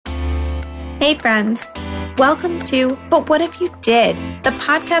Hey friends, welcome to But What If You Did, the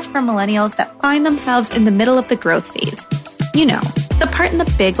podcast for millennials that find themselves in the middle of the growth phase. You know, the part in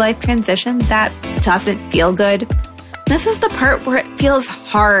the big life transition that doesn't feel good. This is the part where it feels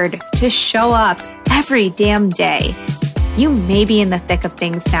hard to show up every damn day. You may be in the thick of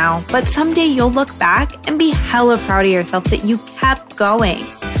things now, but someday you'll look back and be hella proud of yourself that you kept going.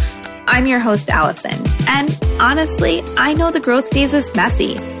 I'm your host, Allison, and honestly, I know the growth phase is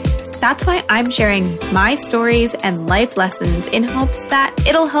messy. That's why I'm sharing my stories and life lessons in hopes that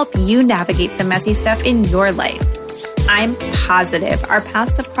it'll help you navigate the messy stuff in your life. I'm positive our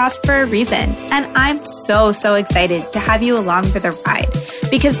paths have crossed for a reason, and I'm so excited to have you along for the ride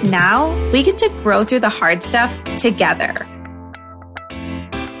because now we get to grow through the hard stuff together.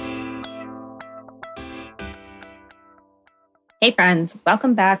 Hey friends,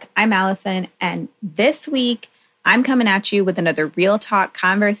 welcome back. I'm Allison, and this week I'm coming at you with another Real Talk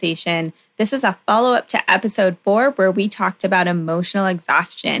conversation. This is a follow-up to episode 4 where we talked about emotional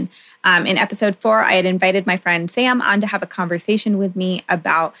exhaustion. In episode 4, I had invited my friend Sam on to have a conversation with me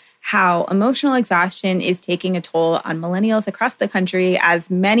about how emotional exhaustion is taking a toll on millennials across the country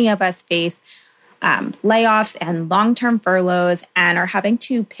as many of us face layoffs and long-term furloughs and are having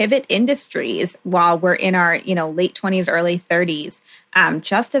to pivot industries while we're in our, late 20s, early 30s,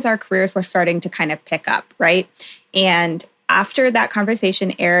 just as our careers were starting to kind of pick up, right? And after that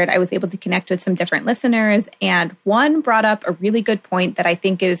conversation aired, I was able to connect with some different listeners, and one brought up a really good point that I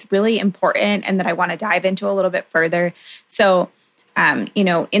think is really important and that I want to dive into a little bit further. So,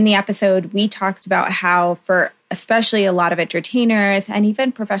 in the episode, we talked about how for especially a lot of entertainers and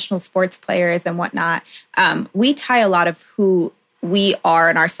even professional sports players and whatnot, we tie a lot of who we are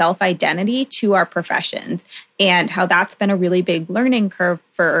and our self-identity to our professions, and how that's been a really big learning curve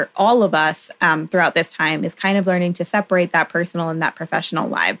for all of us throughout this time is kind of learning to separate that personal and that professional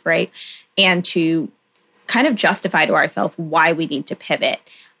life, right? And to kind of justify to ourselves why we need to pivot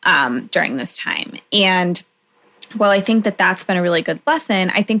during this time. And well, I think that that's been a really good lesson.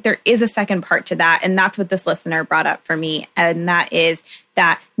 I think there is a second part to that, and that's what this listener brought up for me. And that is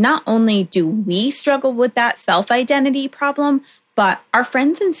that not only do we struggle with that self-identity problem, but our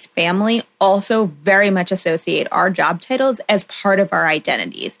friends and family also very much associate our job titles as part of our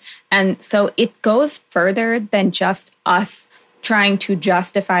identities. And so it goes further than just us trying to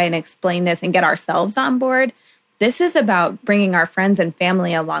justify and explain this and get ourselves on board. This is about bringing our friends and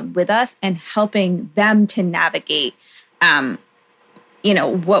family along with us and helping them to navigate,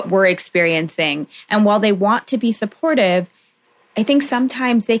 what we're experiencing. And while they want to be supportive, I think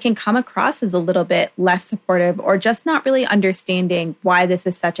sometimes they can come across as a little bit less supportive or just not really understanding why this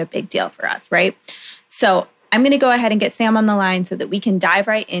is such a big deal for us, right? So I'm going to go ahead and get Sam on the line so that we can dive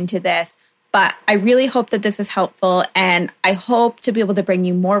right into this. But I really hope that this is helpful, and I hope to be able to bring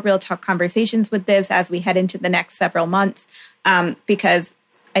you more Real Talk conversations with this as we head into the next several months, because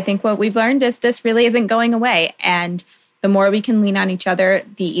I think what we've learned is this really isn't going away, and the more we can lean on each other,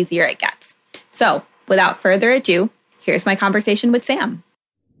 the easier it gets. So without further ado, here's my conversation with Sam.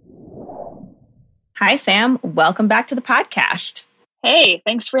 Hi, Sam. Welcome back to the podcast. Hey,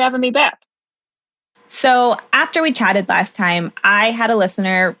 thanks for having me back. So after we chatted last time, I had a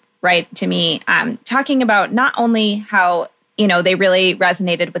listener write to me talking about not only how, they really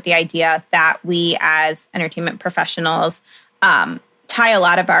resonated with the idea that we as entertainment professionals tie a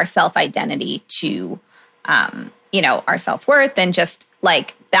lot of our self-identity to, our self-worth and just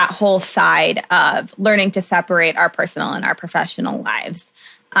like that whole side of learning to separate our personal and our professional lives,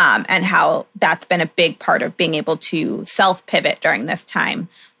 and how that's been a big part of being able to self-pivot during this time,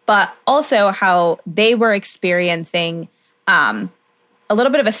 but also how they were experiencing a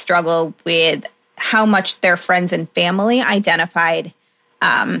little bit of a struggle with how much their friends and family identified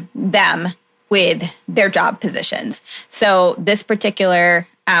them with their job positions. So this particular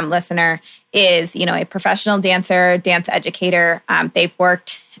listener is, a professional dancer, dance educator. They've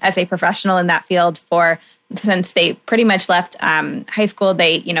worked as a professional in that field since they pretty much left high school.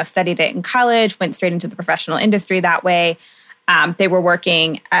 They, studied it in college, went straight into the professional industry that way. They were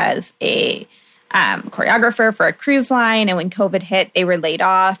working as a choreographer for a cruise line. And when COVID hit, they were laid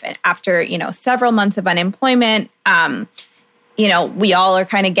off. And after, several months of unemployment, we all are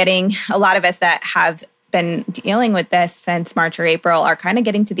kind of getting, a lot of us that have been dealing with this since March or April are kind of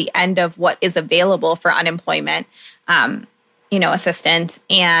getting to the end of what is available for unemployment, assistance.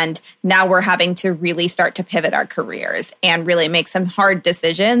 And now we're having to really start to pivot our careers and really make some hard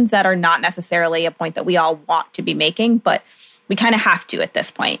decisions that are not necessarily a point that we all want to be making, but we kind of have to at this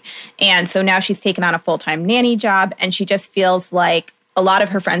point. And so now she's taken on a full-time nanny job, and she just feels like a lot of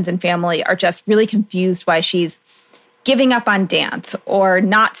her friends and family are just really confused why she's giving up on dance or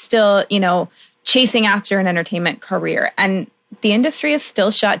not still, chasing after an entertainment career. And the industry is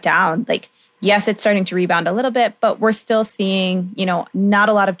still shut down. Like, yes, it's starting to rebound a little bit, but we're still seeing, not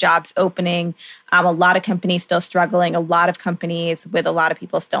a lot of jobs opening, a lot of companies still struggling, a lot of companies with a lot of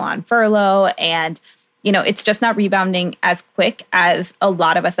people still on furlough. And, it's just not rebounding as quick as a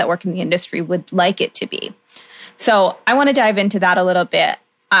lot of us that work in the industry would like it to be. So I want to dive into that a little bit.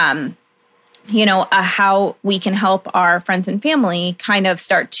 How we can help our friends and family kind of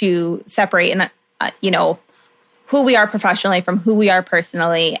start to separate and, who we are professionally from who we are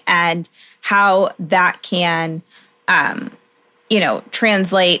personally, and how that can,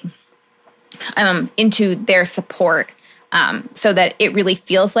 translate into their support, so that it really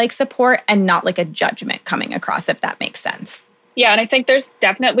feels like support and not like a judgment coming across, if that makes sense. Yeah, and I think there's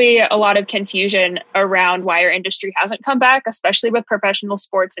definitely a lot of confusion around why our industry hasn't come back, especially with professional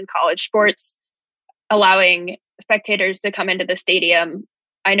sports and college sports, allowing spectators to come into the stadium.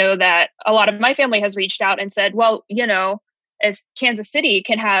 I know that a lot of my family has reached out and said, well, if Kansas City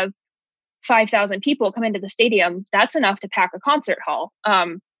can have 5,000 people come into the stadium, that's enough to pack a concert hall.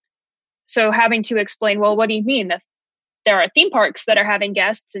 So having to explain, well, what do you mean? That there are theme parks that are having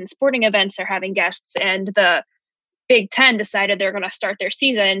guests and sporting events are having guests, and the Big Ten decided they're going to start their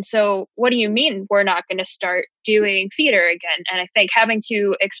season. So what do you mean we're not going to start doing theater again? And I think having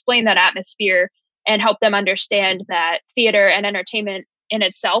to explain that atmosphere and help them understand that theater and entertainment in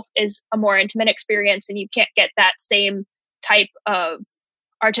itself is a more intimate experience, and you can't get that same type of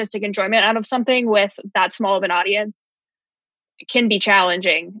artistic enjoyment out of something with that small of an audience, it can be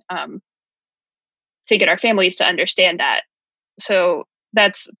challenging to get our families to understand that. So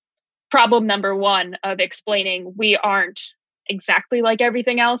that's problem number one of explaining we aren't exactly like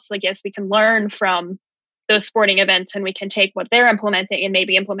everything else. Like, yes, we can learn from those sporting events and we can take what they're implementing and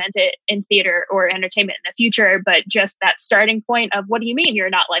maybe implement it in theater or entertainment in the future. But just that starting point of what do you mean you're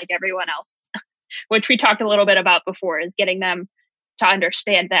not like everyone else, which we talked a little bit about before, is getting them to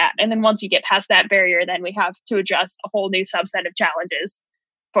understand that. And then once you get past that barrier, then we have to address a whole new subset of challenges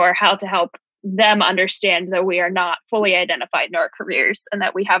for how to help them understand that we are not fully identified in our careers and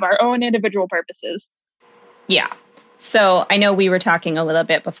that we have our own individual purposes. Yeah. So I know we were talking a little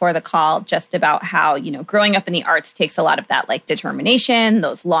bit before the call just about how, growing up in the arts takes a lot of that like determination,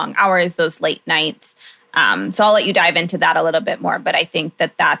 those long hours, those late nights. So I'll let you dive into that a little bit more. But I think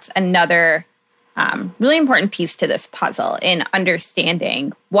that that's another really important piece to this puzzle in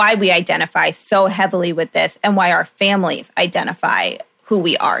understanding why we identify so heavily with this and why our families identify who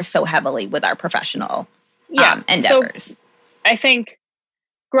we are so heavily with our professional endeavors. So I think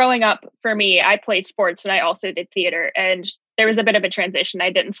growing up for me, I played sports and I also did theater, and there was a bit of a transition. I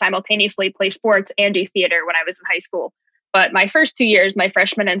didn't simultaneously play sports and do theater when I was in high school. But my first 2 years, my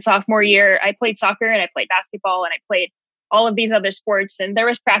freshman and sophomore year, I played soccer and I played basketball and I played all of these other sports. And there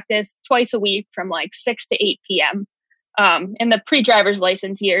was practice twice a week from like 6 to 8 p.m. In the pre-driver's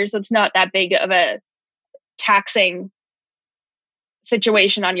license years, it's not that big of a taxing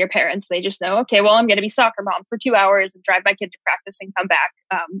situation on your parents. They just know, okay, well, I'm going to be soccer mom for 2 hours and drive my kid to practice and come back.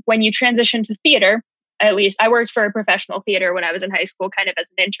 When you transition to theater, at least I worked for a professional theater when I was in high school, kind of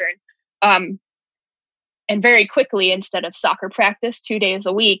as an intern. And very quickly, instead of soccer practice 2 days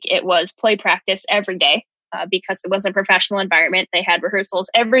a week, it was play practice every day because it was a professional environment. They had rehearsals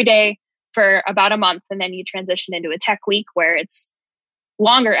every day for about a month. And then you transition into a tech week where it's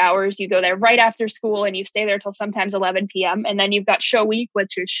longer hours. You go there right after school and you stay there till sometimes 11 p.m. And then you've got show week,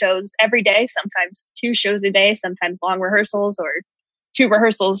 which is shows every day, sometimes 2 shows a day, sometimes long rehearsals or 2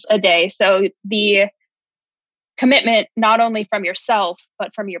 rehearsals a day. So the commitment, not only from yourself,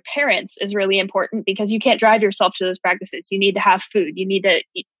 but from your parents is really important because you can't drive yourself to those practices. You need to have food. You need to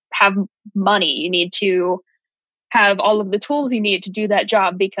have money. You need to have all of the tools you need to do that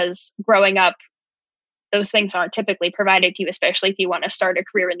job because growing up, those things aren't typically provided to you, especially if you want to start a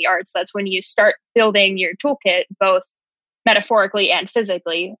career in the arts. That's when you start building your toolkit, both metaphorically and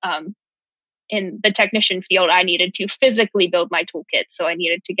physically. In the technician field, I needed to physically build my toolkit. So I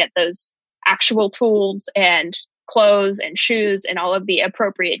needed to get those actual tools and clothes and shoes and all of the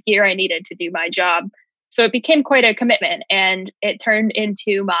appropriate gear I needed to do my job. So it became quite a commitment, and it turned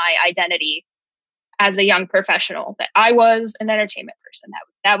into my identity as a young professional that I was an entertainment person.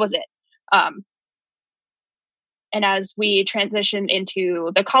 That was it. And as we transition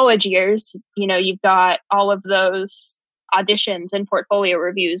into the college years, you've got all of those auditions and portfolio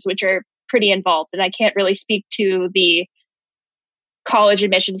reviews, which are pretty involved. And I can't really speak to the college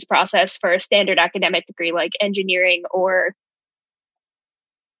admissions process for a standard academic degree like engineering or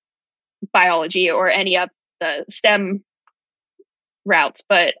biology or any of the STEM routes.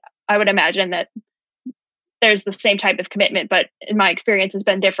 But I would imagine that there's the same type of commitment, but in my experience has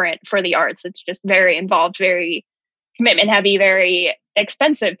been different for the arts. It's just very involved, very commitment heavy, very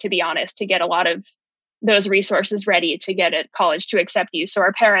expensive, to be honest, to get a lot of those resources ready to get a college to accept you. So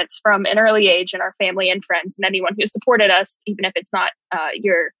our parents from an early age, and our family and friends and anyone who supported us, even if it's not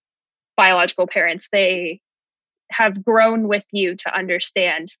your biological parents, they have grown with you to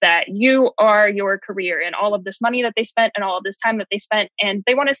understand that you are your career, and all of this money that they spent and all of this time that they spent, and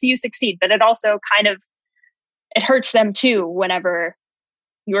they want to see you succeed. But it also it hurts them too whenever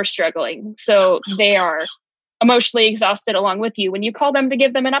you're struggling. So they are emotionally exhausted along with you when you call them to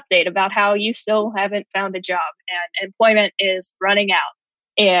give them an update about how you still haven't found a job and employment is running out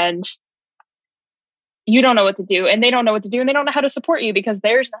and you don't know what to do, and they don't know what to do, and they don't know how to support you because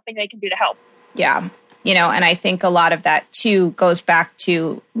there's nothing they can do to help. Yeah. And I think a lot of that too goes back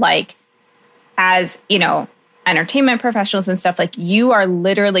to like, as, entertainment professionals and stuff, like you are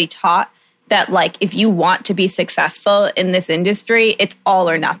literally taught that like, if you want to be successful in this industry, it's all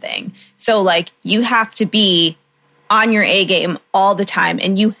or nothing. So like you have to be on your A game all the time,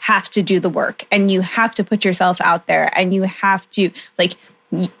 and you have to do the work, and you have to put yourself out there, and you have to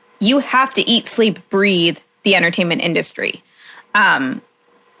you have to eat, sleep, breathe the entertainment industry. So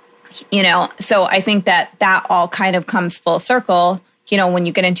I think that all kind of comes full circle, when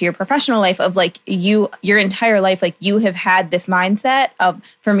you get into your professional life of like your entire life, like you have had this mindset of,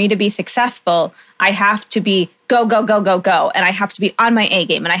 for me to be successful, I have to be go, go, go, go, go. And I have to be on my A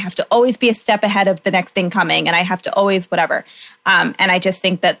game, and I have to always be a step ahead of the next thing coming. And I have to always whatever. And I just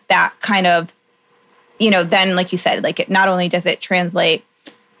think that kind of, then like you said, like it not only does it translate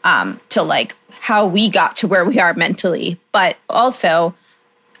to like how we got to where we are mentally, but also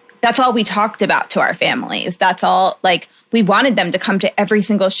that's all we talked about to our families. That's all, like, we wanted them to come to every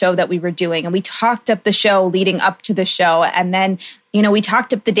single show that we were doing. And we talked up the show leading up to the show. And then, we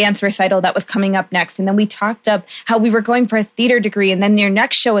talked up the dance recital that was coming up next. And then we talked up how we were going for a theater degree. And then your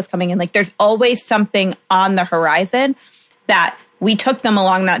next show is coming in. Like, there's always something on the horizon that we took them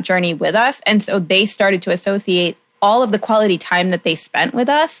along that journey with us. And so they started to associate all of the quality time that they spent with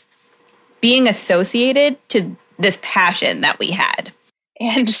us being associated to this passion that we had.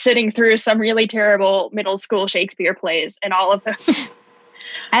 And sitting through some really terrible middle school Shakespeare plays and all of those.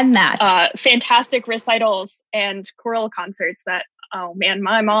 And that. Fantastic recitals and choral concerts that, oh man,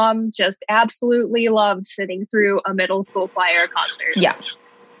 my mom just absolutely loved sitting through a middle school choir concert. Yeah.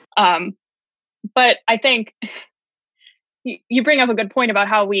 But I think you bring up a good point about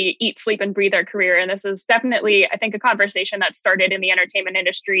how we eat, sleep, and breathe our career. And this is definitely, I think, a conversation that started in the entertainment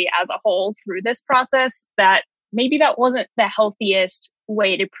industry as a whole through this process, that maybe that wasn't the healthiest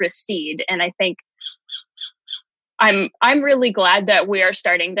way to proceed. And I think I'm really glad that we are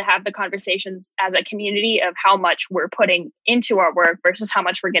starting to have the conversations as a community of how much we're putting into our work versus how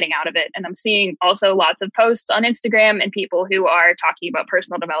much we're getting out of it. And I'm seeing also lots of posts on Instagram and people who are talking about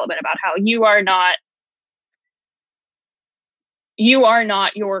personal development, about how you are not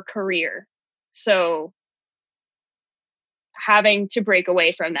your career. So having to break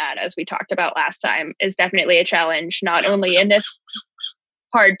away from that, as we talked about last time, is definitely a challenge, not only in this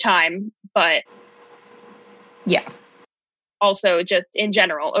hard time, but also just in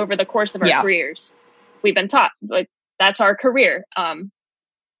general over the course of our careers. We've been taught like that's our career, and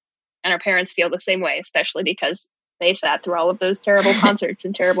our parents feel the same way, especially because they sat through all of those terrible concerts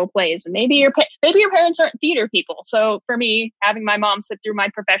and terrible plays. And maybe your parents aren't theater people. So for me, having my mom sit through my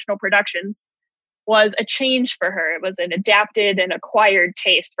professional productions was a change for her. It was an adapted and acquired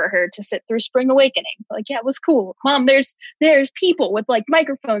taste for her to sit through Spring Awakening. Like, yeah, it was cool. Mom, there's people with like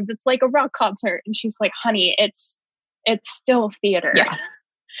microphones. It's like a rock concert. And she's like, honey, it's still theater. Yeah.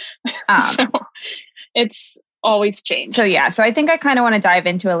 So it's always changed. So I think I kind of want to dive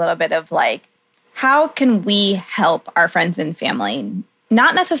into a little bit of like, how can we help our friends and family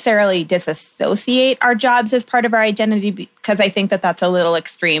not necessarily disassociate our jobs as part of our identity, because I think that that's a little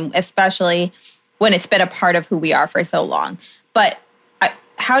extreme, especially when it's been a part of who we are for so long. But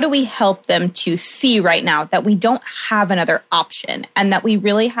how do we help them to see right now that we don't have another option and that we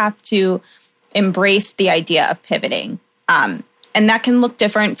really have to embrace the idea of pivoting? And that can look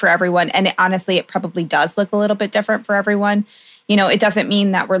different for everyone. And honestly, it probably does look a little bit different for everyone. It doesn't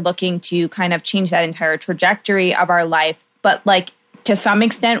mean that we're looking to kind of change that entire trajectory of our life, but like to some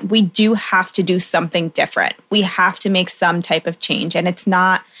extent, we do have to do something different. We have to make some type of change. And it's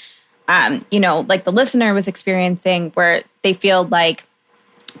not, like the listener was experiencing, where they feel like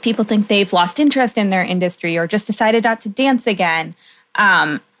people think they've lost interest in their industry or just decided not to dance again.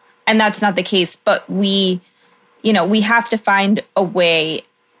 And that's not the case. But we have to find a way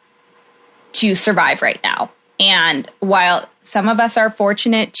to survive right now. And while some of us are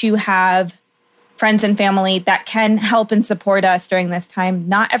fortunate to have friends and family that can help and support us during this time.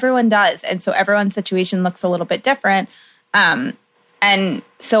 Not everyone does. And so everyone's situation looks a little bit different. And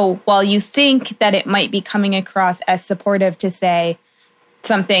so while you think that it might be coming across as supportive to say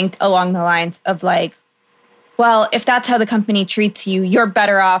something along the lines of like, well, if that's how the company treats you, you're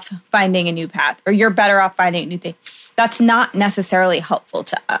better off finding a new path, or you're better off finding a new thing. That's not necessarily helpful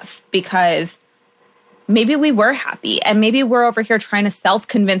to us, because maybe we were happy and maybe we're over here trying to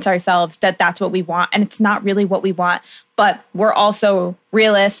self-convince ourselves that that's what we want, and it's not really what we want. But we're also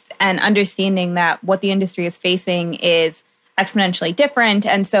realists and understanding that what the industry is facing is exponentially different.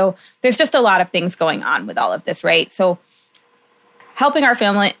 And so there's just a lot of things going on with all of this, right? So helping our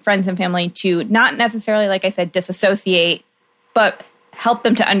family, friends and family to not necessarily, like I said, disassociate, but help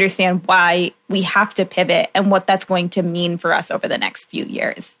them to understand why we have to pivot and what that's going to mean for us over the next few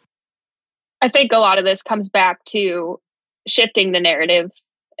years. I think a lot of this comes back to shifting the narrative.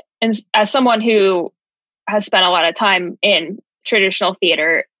 And as someone who has spent a lot of time in traditional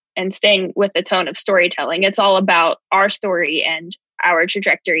theater and staying with the tone of storytelling, it's all about our story and our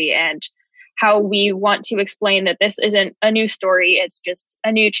trajectory and how we want to explain that this isn't a new story, it's just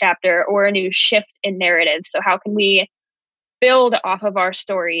a new chapter or a new shift in narrative. So how can we build off of our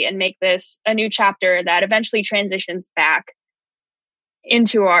story and make this a new chapter that eventually transitions back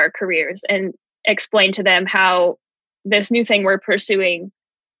into our careers, and explain to them how this new thing we're pursuing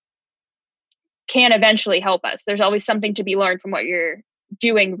can eventually help us. There's always something to be learned from what you're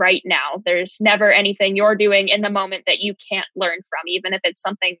doing right now. There's never anything you're doing in the moment that you can't learn from, even if it's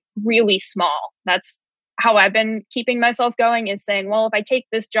something really small. That's how I've been keeping myself going, is saying, well, if I take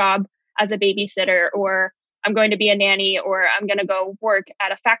this job as a babysitter, or I'm going to be a nanny, or I'm going to go work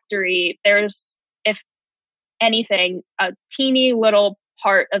at a factory, there's, if anything, a teeny little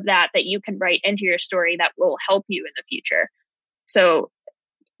part of that you can write into your story that will help you in the future. So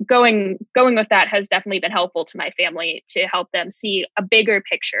going with that has definitely been helpful to my family, to help them see a bigger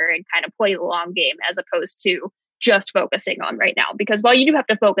picture and kind of play the long game, as opposed to just focusing on right now. Because while you do have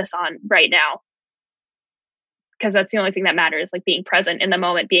to focus on right now, because that's the only thing that matters, like being present in the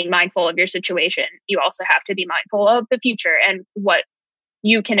moment, being mindful of your situation, you also have to be mindful of the future and what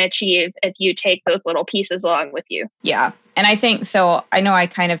you can achieve if you take those little pieces along with you. Yeah. And I think, so I know I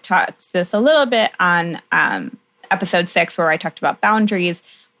kind of talked this a little bit on episode 6, where I talked about boundaries.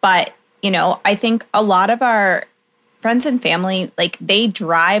 But, you know, I think a lot of our friends and family, like, they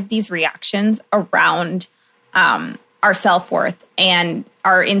drive these reactions around our self-worth, and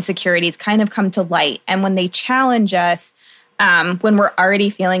our insecurities kind of come to light. And when they challenge us, when we're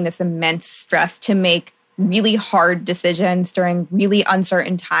already feeling this immense stress to make really hard decisions during really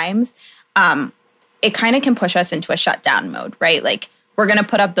uncertain times, it kind of can push us into a shutdown mode, right? Like, we're going to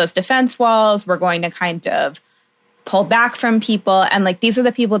put up those defense walls. We're going to kind of pull back from people. And like, these are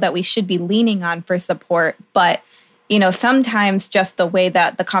the people that we should be leaning on for support. But, you know, sometimes just the way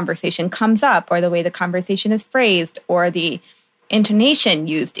that the conversation comes up, or the way the conversation is phrased, or the intonation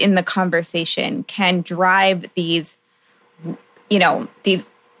used in the conversation can drive these, you know, these,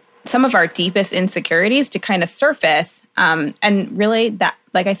 some of our deepest insecurities to kind of surface. And really, that,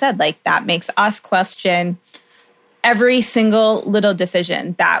 like I said, like, that makes us question every single little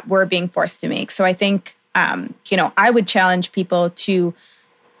decision that we're being forced to make. So I think, you know, I would challenge people to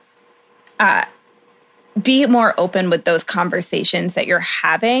be more open with those conversations that you're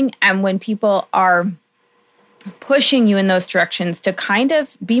having. And when people are pushing you in those directions, to kind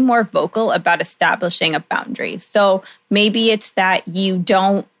of be more vocal about establishing a boundary. So maybe it's that you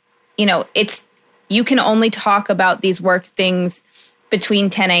don't, you know, it's, you can only talk about these work things between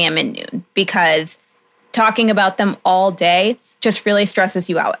 10 a.m. and noon, because talking about them all day just really stresses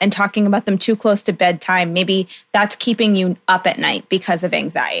you out. And talking about them too close to bedtime, maybe that's keeping you up at night because of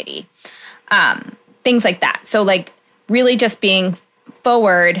anxiety. Things like that. So like, really just being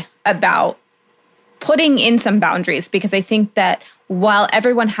forward about putting in some boundaries, because I think that while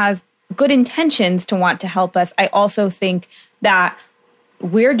everyone has good intentions to want to help us, I also think that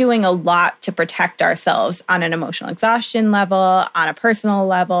we're doing a lot to protect ourselves on an emotional exhaustion level, on a personal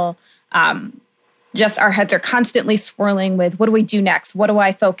level. Just our heads are constantly swirling with, what do we do next? What do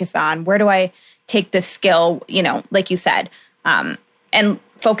I focus on? Where do I take this skill? You know, like you said, and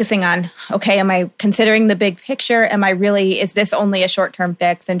focusing on, okay, am I considering the big picture? Am I really, is this only a short-term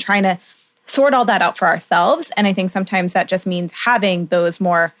fix? And trying to sort all that out for ourselves. And I think sometimes that just means having those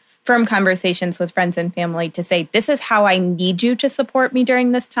more firm conversations with friends and family to say, this is how I need you to support me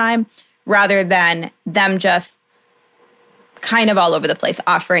during this time, rather than them just kind of all over the place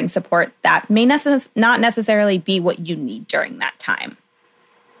offering support that may not necessarily be what you need during that time.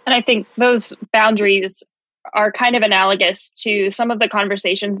 And I think those boundaries are kind of analogous to some of the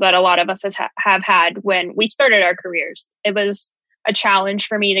conversations that a lot of us have had when we started our careers. It was a challenge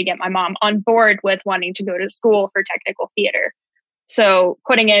for me to get my mom on board with wanting to go to school for technical theater. So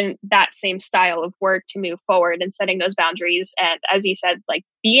putting in that same style of work to move forward and setting those boundaries. And as you said, like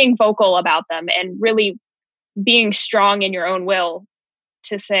being vocal about them and really being strong in your own will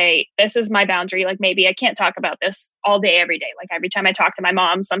to say, this is my boundary. Like maybe I can't talk about this all day, every day. Like every time I talk to my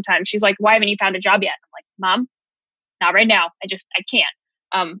mom, sometimes she's like, why haven't you found a job yet? I'm like, Mom, not right now. I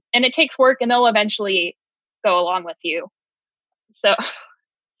can't. And it takes work and they'll eventually go along with you. So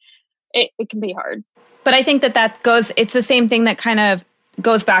it can be hard. But I think it's the same thing that kind of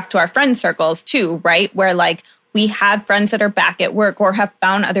goes back to our friend circles too, right? Where like we have friends that are back at work or have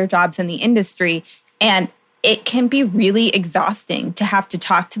found other jobs in the industry, and it can be really exhausting to have to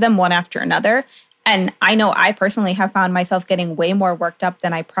talk to them one after another. And I know I personally have found myself getting way more worked up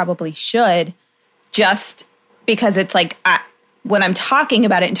than I probably should, just because it's like when I'm talking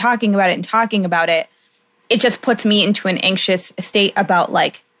about it, it just puts me into an anxious state about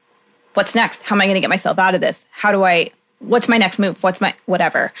like, what's next? How am I going to get myself out of this? What's my next move? What's my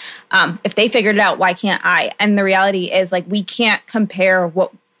whatever? If they figured it out, why can't I? And the reality is like, we can't compare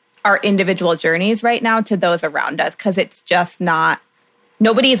what our individual journeys right now to those around us, because it's just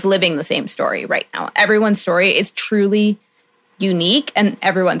nobody is living the same story right now. Everyone's story is truly unique and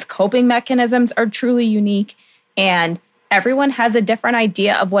everyone's coping mechanisms are truly unique. And everyone has a different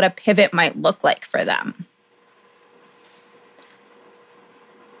idea of what a pivot might look like for them.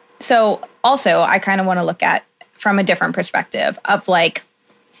 So also, I kind of want to look at from a different perspective of like,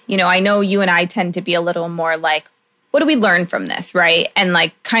 I know you and I tend to be a little more like, what do we learn from this, right? And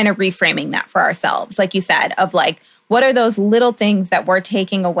like kind of reframing that for ourselves, like you said, of like, what are those little things that we're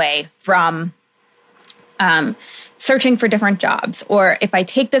taking away from searching for different jobs? Or if I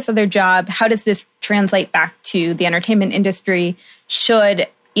take this other job, how does this translate back to the entertainment industry? Should,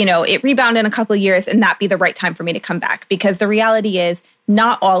 it rebound in a couple of years and that be the right time for me to come back? Because the reality is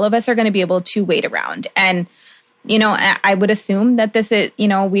not all of us are going to be able to wait around. And, I would assume that this is,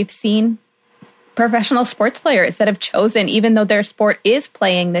 we've seen professional sports players that have chosen, even though their sport is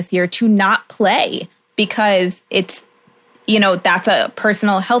playing this year, to not play because it's, that's a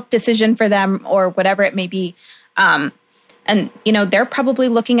personal health decision for them or whatever it may be. And, they're probably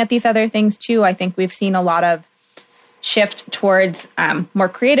looking at these other things too. I think we've seen a lot of shift towards more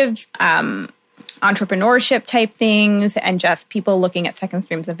creative entrepreneurship type things and just people looking at second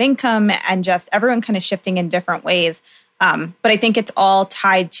streams of income and just everyone kind of shifting in different ways. But I think it's all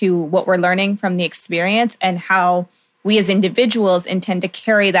tied to what we're learning from the experience and how we as individuals intend to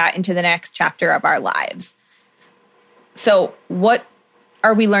carry that into the next chapter of our lives. So what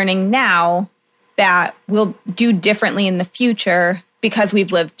are we learning now that we'll do differently in the future because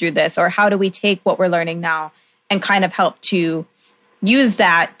we've lived through this? Or how do we take what we're learning now and kind of help to use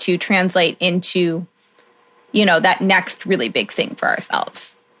that to translate into, that next really big thing for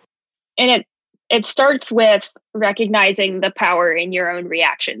ourselves? And it starts with recognizing the power in your own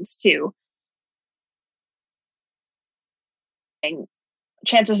reactions too. And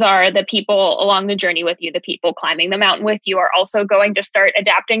chances are the people along the journey with you, the people climbing the mountain with you, are also going to start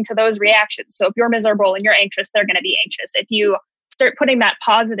adapting to those reactions. So if you're miserable and you're anxious, they're going to be anxious. If you start putting that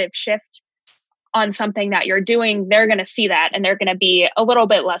positive shift on something that you're doing, they're going to see that and they're going to be a little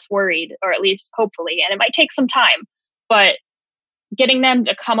bit less worried, or at least hopefully. And it might take some time, but getting them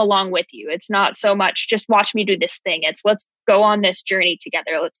to come along with you. It's not so much just watch me do this thing. It's let's go on this journey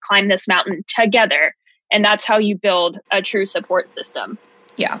together. Let's climb this mountain together. And that's how you build a true support system.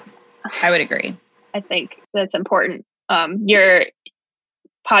 Yeah, I would agree. I think that's important. Your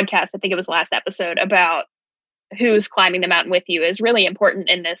podcast, I think it was last episode, about who's climbing the mountain with you is really important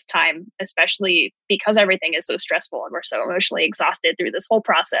in this time, especially because everything is so stressful and we're so emotionally exhausted through this whole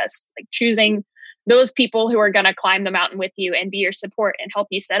process. Like choosing those people who are going to climb the mountain with you and be your support and help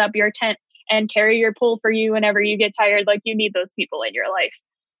you set up your tent and carry your pole for you whenever you get tired. Like you need those people in your life.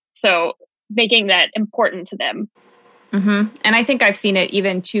 So making that important to them. Mm-hmm. And I think I've seen it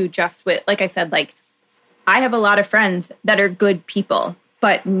even too, just with, like I said, like I have a lot of friends that are good people,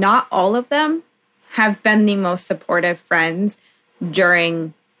 but not all of them have been the most supportive friends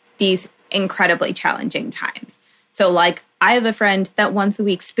during these incredibly challenging times. So like I have a friend that once a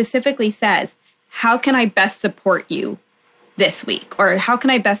week specifically says, how can I best support you this week? Or how can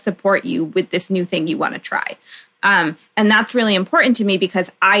I best support you with this new thing you want to try? And that's really important to me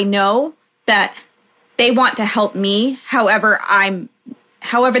because I know that they want to help me however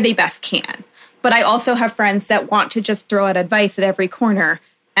they best can. But I also have friends that want to just throw out advice at every corner.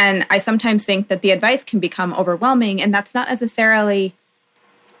 And I sometimes think that the advice can become overwhelming, and that's not necessarily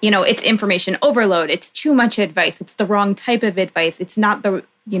it's information overload. It's too much advice. It's the wrong type of advice. It's not the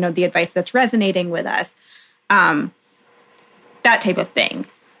advice that's resonating with us. That type of thing.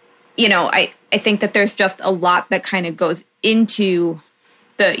 I think that there's just a lot that kind of goes into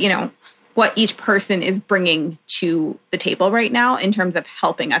the, what each person is bringing to the table right now in terms of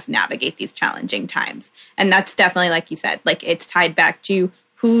helping us navigate these challenging times. And that's definitely, like you said, like it's tied back to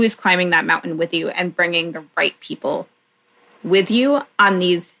who is climbing that mountain with you and bringing the right people with you on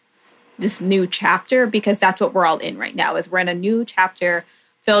this new chapter, because that's what we're all in right now, is we're in a new chapter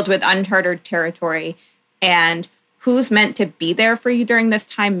filled with uncharted territory, and who's meant to be there for you during this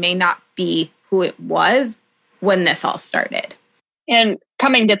time may not be who it was when this all started. And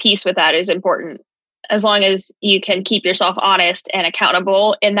coming to peace with that is important. As long as you can keep yourself honest and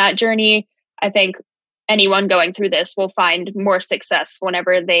accountable in that journey, I think anyone going through this will find more success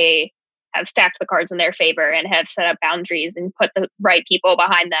whenever they have stacked the cards in their favor and have set up boundaries and put the right people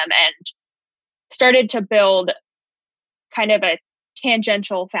behind them and started to build kind of a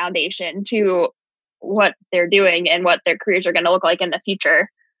tangential foundation to what they're doing and what their careers are going to look like in the future.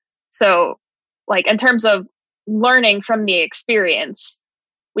 So, like, in terms of learning from the experience,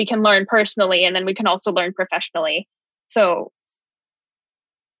 we can learn personally and then we can also learn professionally. So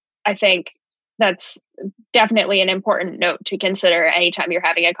I think that's definitely an important note to consider anytime you're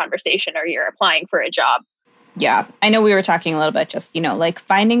having a conversation or you're applying for a job. Yeah. I know we were talking a little bit just, like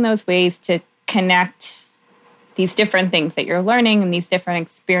finding those ways to connect these different things that you're learning and these different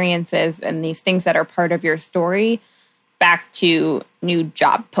experiences and these things that are part of your story back to new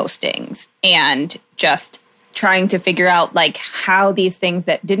job postings, and just trying to figure out like how these things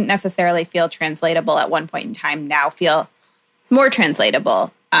that didn't necessarily feel translatable at one point in time now feel more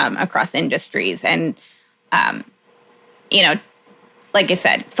translatable across industries. And, like I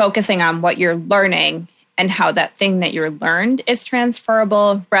said, focusing on what you're learning and how that thing that you're learned is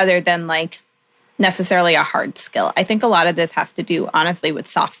transferable rather than like necessarily a hard skill. I think a lot of this has to do, honestly, with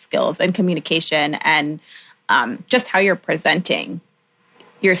soft skills and communication and just how you're presenting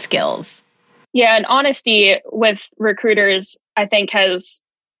your skills. Yeah, and honesty with recruiters, I think, has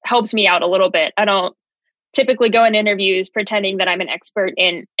helped me out a little bit. I don't typically go in interviews pretending that I'm an expert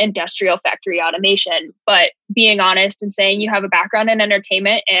in industrial factory automation, but being honest and saying you have a background in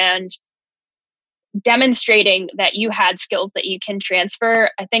entertainment and demonstrating that you had skills that you can transfer,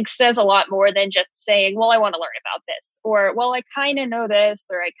 I think says a lot more than just saying, well, I want to learn about this, or, well, I kind of know this,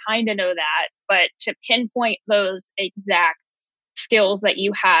 or I kind of know that. But to pinpoint those exact skills that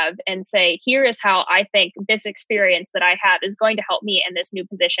you have and say, here is how I think this experience that I have is going to help me in this new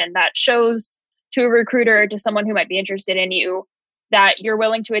position, that shows to a recruiter, to someone who might be interested in you, that you're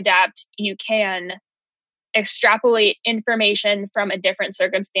willing to adapt. You can extrapolate information from a different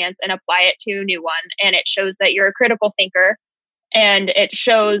circumstance and apply it to a new one. And it shows that you're a critical thinker, and it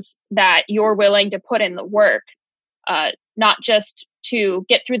shows that you're willing to put in the work, not just to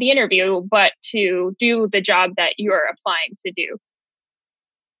get through the interview, but to do the job that you're applying to do.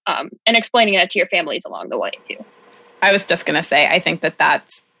 And explaining that to your families along the way too. I was just going to say, I think that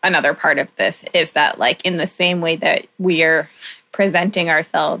that's another part of this, is that like in the same way that we are presenting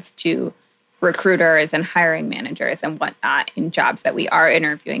ourselves to recruiters and hiring managers and whatnot in jobs that we are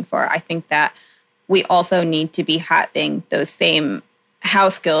interviewing for, I think that we also need to be having those same, how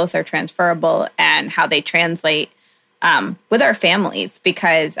skills are transferable and how they translate with our families.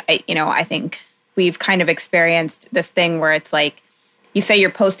 Because I think we've kind of experienced this thing where it's like, you say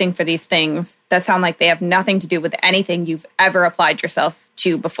you're posting for these things that sound like they have nothing to do with anything you've ever applied yourself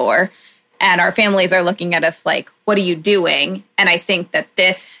to before. And our families are looking at us like, what are you doing? And I think that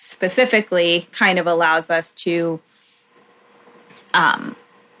this specifically kind of allows us to,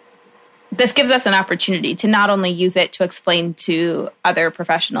 this gives us an opportunity to not only use it to explain to other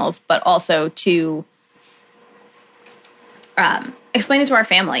professionals, but also to explain it to our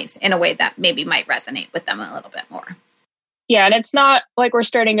families in a way that maybe might resonate with them a little bit more. Yeah, and it's not like we're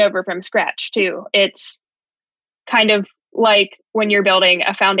starting over from scratch too. It's kind of like when you're building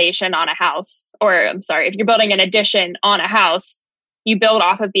a foundation on a house, or I'm sorry, if you're building an addition on a house, you build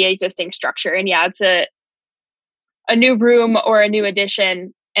off of the existing structure. And yeah, it's a new room or a new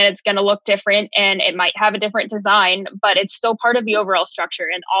addition, and it's going to look different and it might have a different design, but it's still part of the overall structure.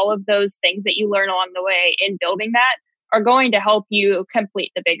 And all of those things that you learn along the way in building that are going to help you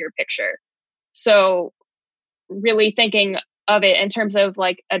complete the bigger picture. So really thinking of it in terms of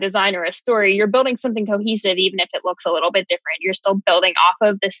like a design or a story, you're building something cohesive, even if it looks a little bit different. You're still building off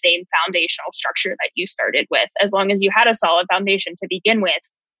of the same foundational structure that you started with. As long as you had a solid foundation to begin with,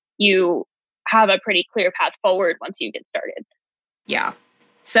 you have a pretty clear path forward once you get started. Yeah.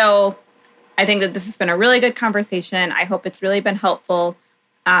 So I think that this has been a really good conversation. I hope it's really been helpful.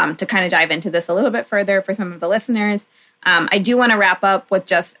 to kind of dive into this a little bit further for some of the listeners. I do want to wrap up with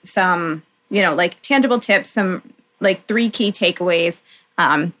just some, like tangible tips, some like 3 key takeaways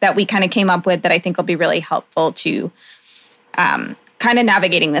that we kind of came up with that I think will be really helpful to kind of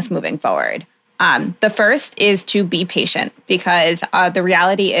navigating this moving forward. The first is to be patient, because the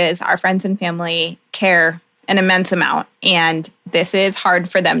reality is our friends and family care an immense amount, and this is hard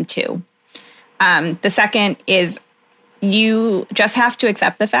for them too. The second is you just have to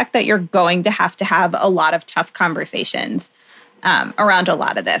accept the fact that you're going to have a lot of tough conversations around a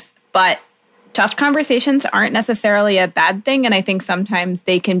lot of this. But tough conversations aren't necessarily a bad thing, and I think sometimes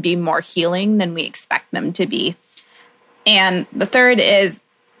they can be more healing than we expect them to be. And the third is,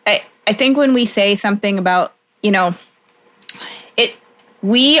 I think when we say something about,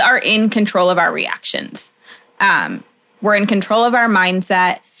 we are in control of our reactions. We're in control of our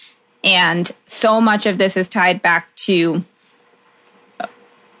mindset. And so much of this is tied back to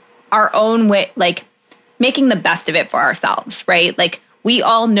our own way, like making the best of it for ourselves, right? Like we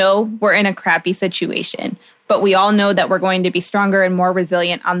all know we're in a crappy situation, but we all know that we're going to be stronger and more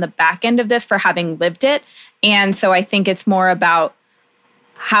resilient on the back end of this for having lived it. And so I think it's more about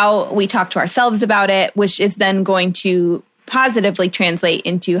how we talk to ourselves about it, which is then going to positively translate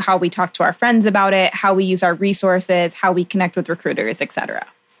into how we talk to our friends about it, how we use our resources, how we connect with recruiters, et cetera.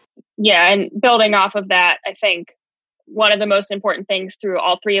 Yeah. And building off of that, I think one of the most important things through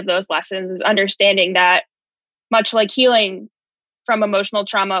all 3 of those lessons is understanding that much like healing from emotional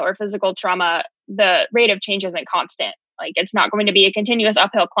trauma or physical trauma, the rate of change isn't constant. Like it's not going to be a continuous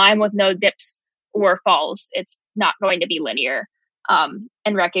uphill climb with no dips or falls. It's not going to be linear. And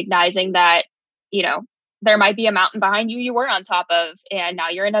recognizing that, there might be a mountain behind you were on top of, and now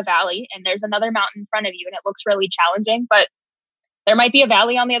you're in a valley and there's another mountain in front of you and it looks really challenging, but there might be a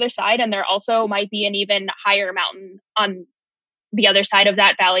valley on the other side, and there also might be an even higher mountain on the other side of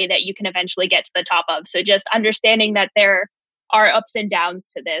that valley that you can eventually get to the top of. So just understanding that there are ups and downs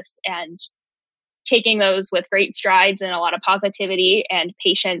to this and taking those with great strides and a lot of positivity and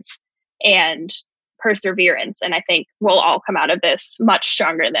patience and perseverance. And I think we'll all come out of this much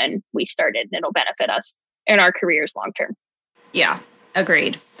stronger than we started, and it'll benefit us in our careers long term. Yeah,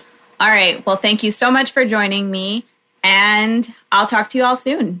 agreed. All right. Well, thank you so much for joining me, and I'll talk to you all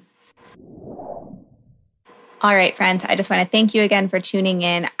soon. All right, friends, I just want to thank you again for tuning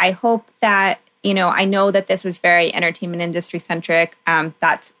in. I hope that, I know that this was very entertainment industry centric.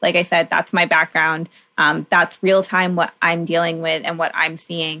 That's, like I said, that's my background. That's real time what I'm dealing with and what I'm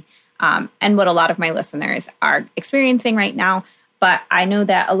seeing, and what a lot of my listeners are experiencing right now. But I know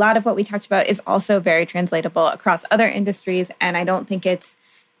that a lot of what we talked about is also very translatable across other industries. And I don't think it's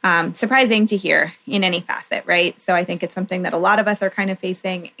surprising to hear in any facet, right? So I think it's something that a lot of us are kind of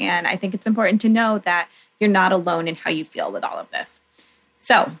facing. And I think it's important to know that you're not alone in how you feel with all of this.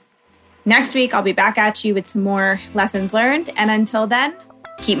 So next week, I'll be back at you with some more lessons learned. And until then,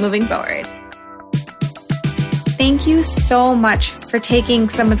 keep moving forward. Thank you so much for taking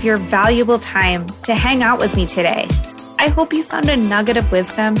some of your valuable time to hang out with me today. I hope you found a nugget of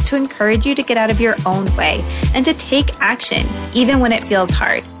wisdom to encourage you to get out of your own way and to take action, even when it feels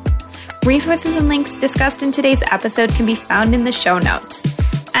hard. Resources and links discussed in today's episode can be found in the show notes.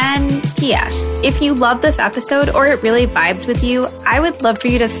 And P.S., if you love this episode or it really vibed with you, I would love for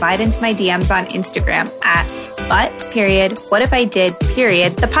you to slide into my DMs on Instagram at _what-if-I-did,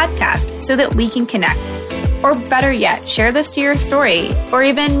 the podcast, so that we can connect. Or better yet, share this to your story, or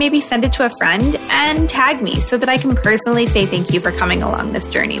even maybe send it to a friend and tag me so that I can personally say thank you for coming along this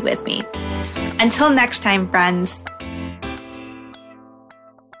journey with me. Until next time, friends,